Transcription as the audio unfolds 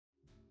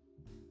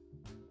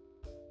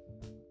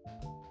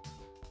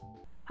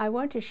I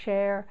want to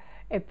share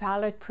a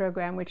pilot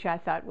program which I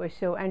thought was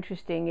so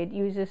interesting. It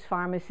uses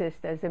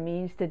pharmacists as a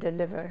means to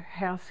deliver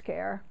health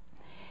care.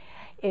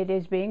 It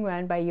is being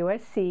run by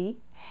USC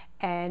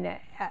and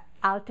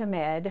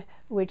AltaMed,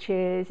 which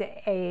is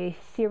a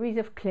series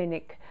of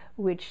clinics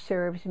which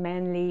serves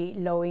mainly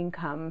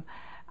low-income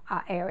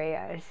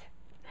areas.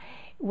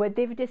 What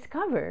they've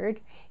discovered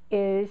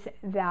is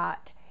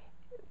that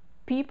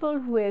people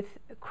with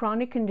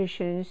chronic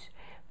conditions,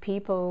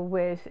 people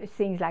with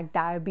things like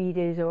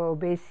diabetes or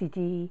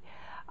obesity,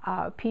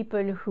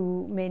 people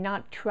who may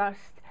not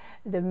trust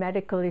the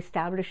medical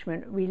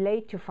establishment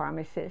relate to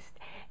pharmacists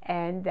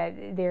and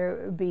that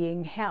they're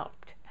being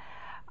helped.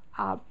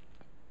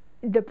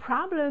 The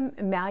problem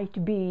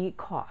might be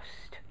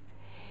cost.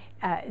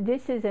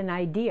 This is an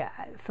idea,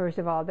 first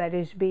of all, that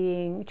is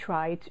being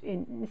tried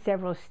in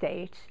several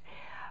states.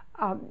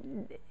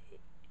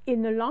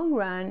 In the long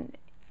run,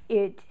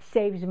 it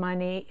saves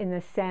money in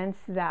the sense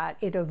that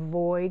it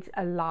avoids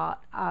a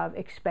lot of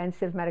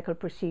expensive medical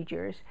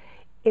procedures.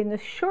 In the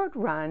short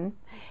run,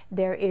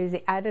 there is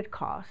the added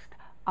cost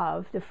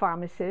of the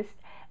pharmacist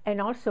and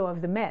also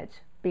of the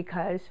meds,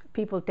 because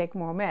people take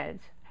more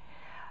meds.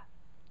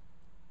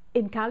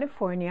 In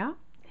California,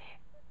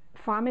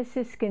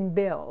 pharmacists can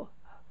bill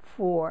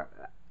for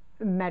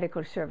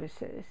medical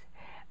services,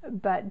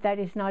 but that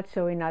is not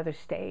so in other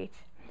states.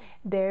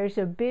 There's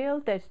a bill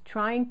that's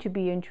trying to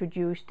be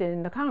introduced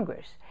in the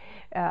Congress,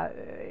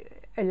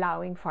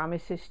 allowing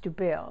pharmacists to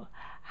bill.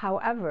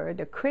 However,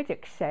 the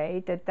critics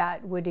say that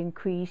that would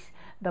increase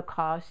the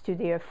cost to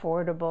the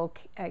Affordable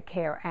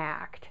Care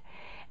Act,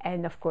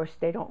 and of course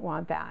they don't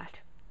want that.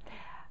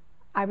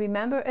 I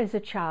remember as a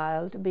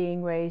child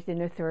being raised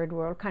in a third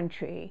world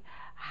country,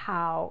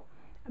 how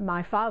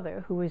my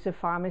father, who was a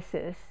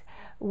pharmacist,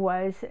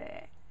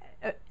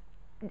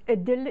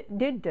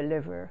 did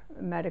deliver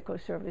medical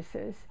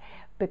services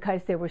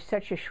because there was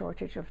such a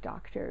shortage of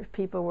doctors.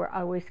 People were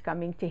always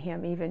coming to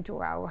him, even to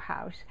our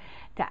house,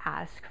 to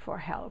ask for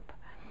help.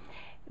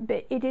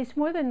 But it is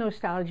more than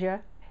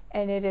nostalgia,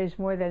 and it is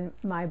more than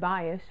my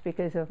bias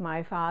because of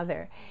my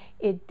father.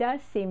 It does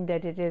seem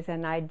that it is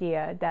an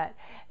idea that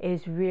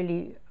is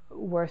really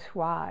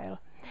worthwhile,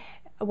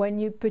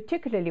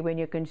 particularly when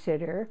you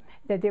consider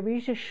that there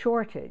is a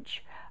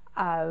shortage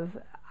of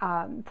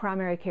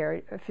primary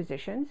care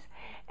physicians,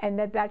 and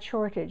that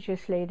shortage is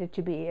slated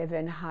to be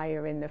even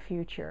higher in the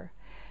future.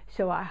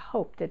 So I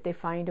hope that they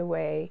find a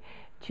way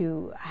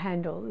to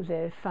handle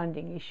the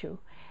funding issue.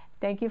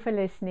 Thank you for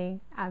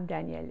listening. I'm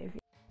Danielle Levy.